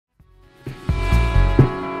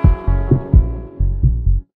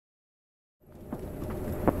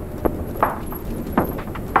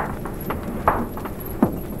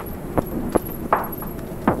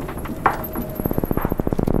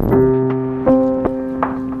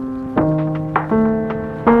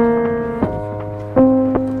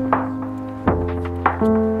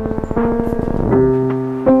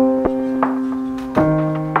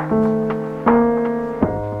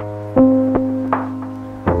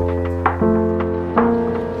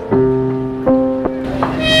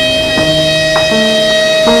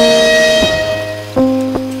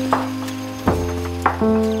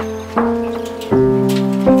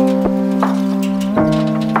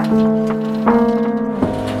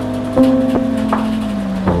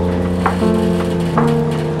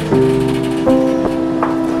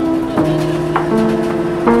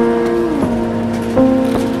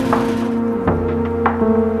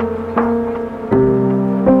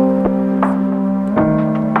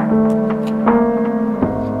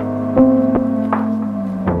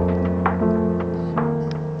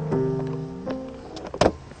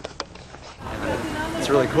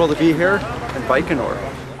incredible to be here in Baikonur.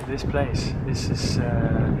 This place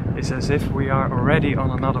is as if we are already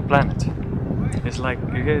on another planet. It's like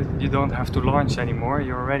you don't have to launch anymore,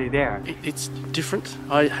 you're already there. It's different.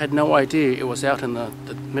 I had no idea it was out in the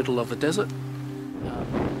middle of the desert.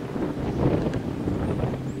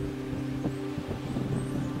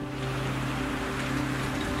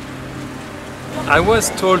 I was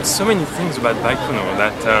told so many things about Baikonur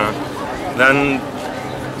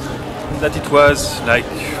that it was like,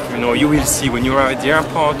 you know, you will see when you are at the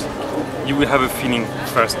airport, you will have a feeling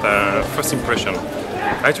first impression.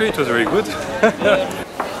 Actually, it was very good.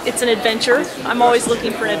 It's an adventure. I'm always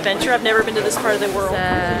looking for an adventure. I've never been to this part of the world.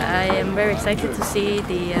 I am very excited to see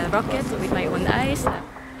the rocket with my own eyes.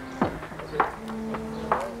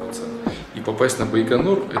 И попасть на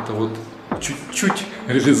Байконур — это вот чуть-чуть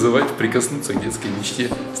реализовать, прикоснуться к детской мечте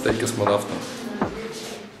стать космонавтом.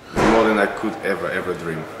 More than I could ever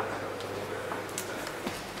dream.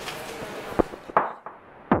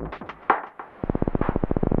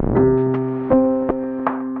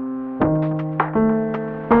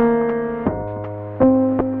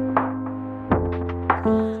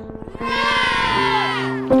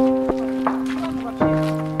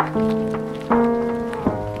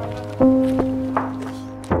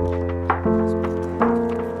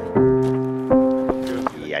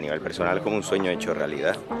 Y a nivel personal como un sueño hecho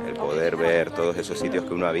realidad, el poder ver todos esos sitios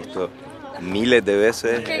que uno ha visto miles de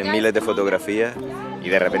veces en miles de fotografías y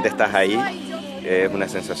de repente estás ahí, es una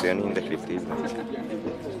sensación indescriptible.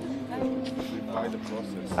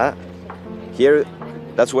 Ah, here,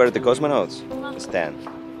 that's where the cosmonauts stand,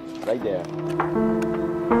 right there.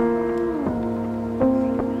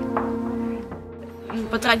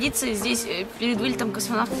 По традиции здесь перед вылетом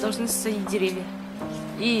космонавты должны садить деревья.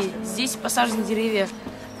 И здесь посажены деревья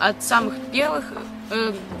от самых первых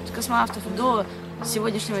космонавтов до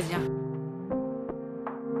сегодняшнего дня.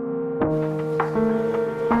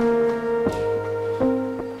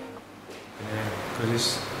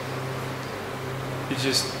 It's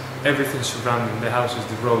just everything surrounding the houses,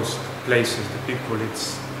 the roads, the places, the people.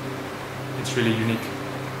 It's really unique,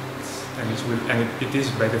 and it is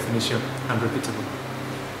by definition unrepeatable.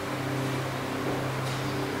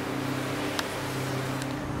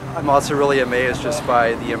 I'm also really amazed just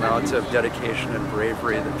by the amount of dedication and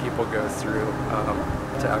bravery that people go through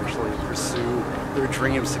to actually pursue their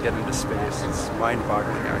dreams to get into space. It's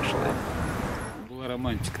mind-boggling, actually. Была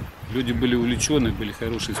романтика. Люди были увлечены, были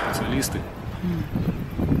хорошие специалисты,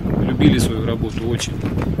 любили свою работу очень.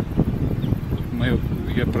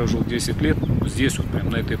 Я прожил 10 лет здесь, вот прям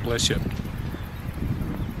на этой площадке.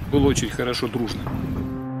 Было очень хорошо, дружно.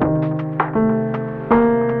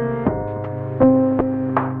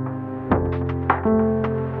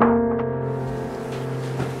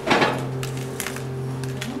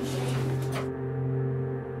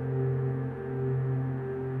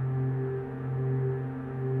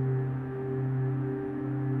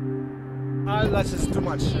 That's just too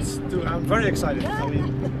much. I'm very excited. I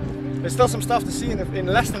mean, there's still some stuff to see, and in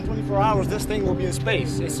less than 24 hours this thing will be in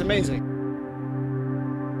space. It's amazing.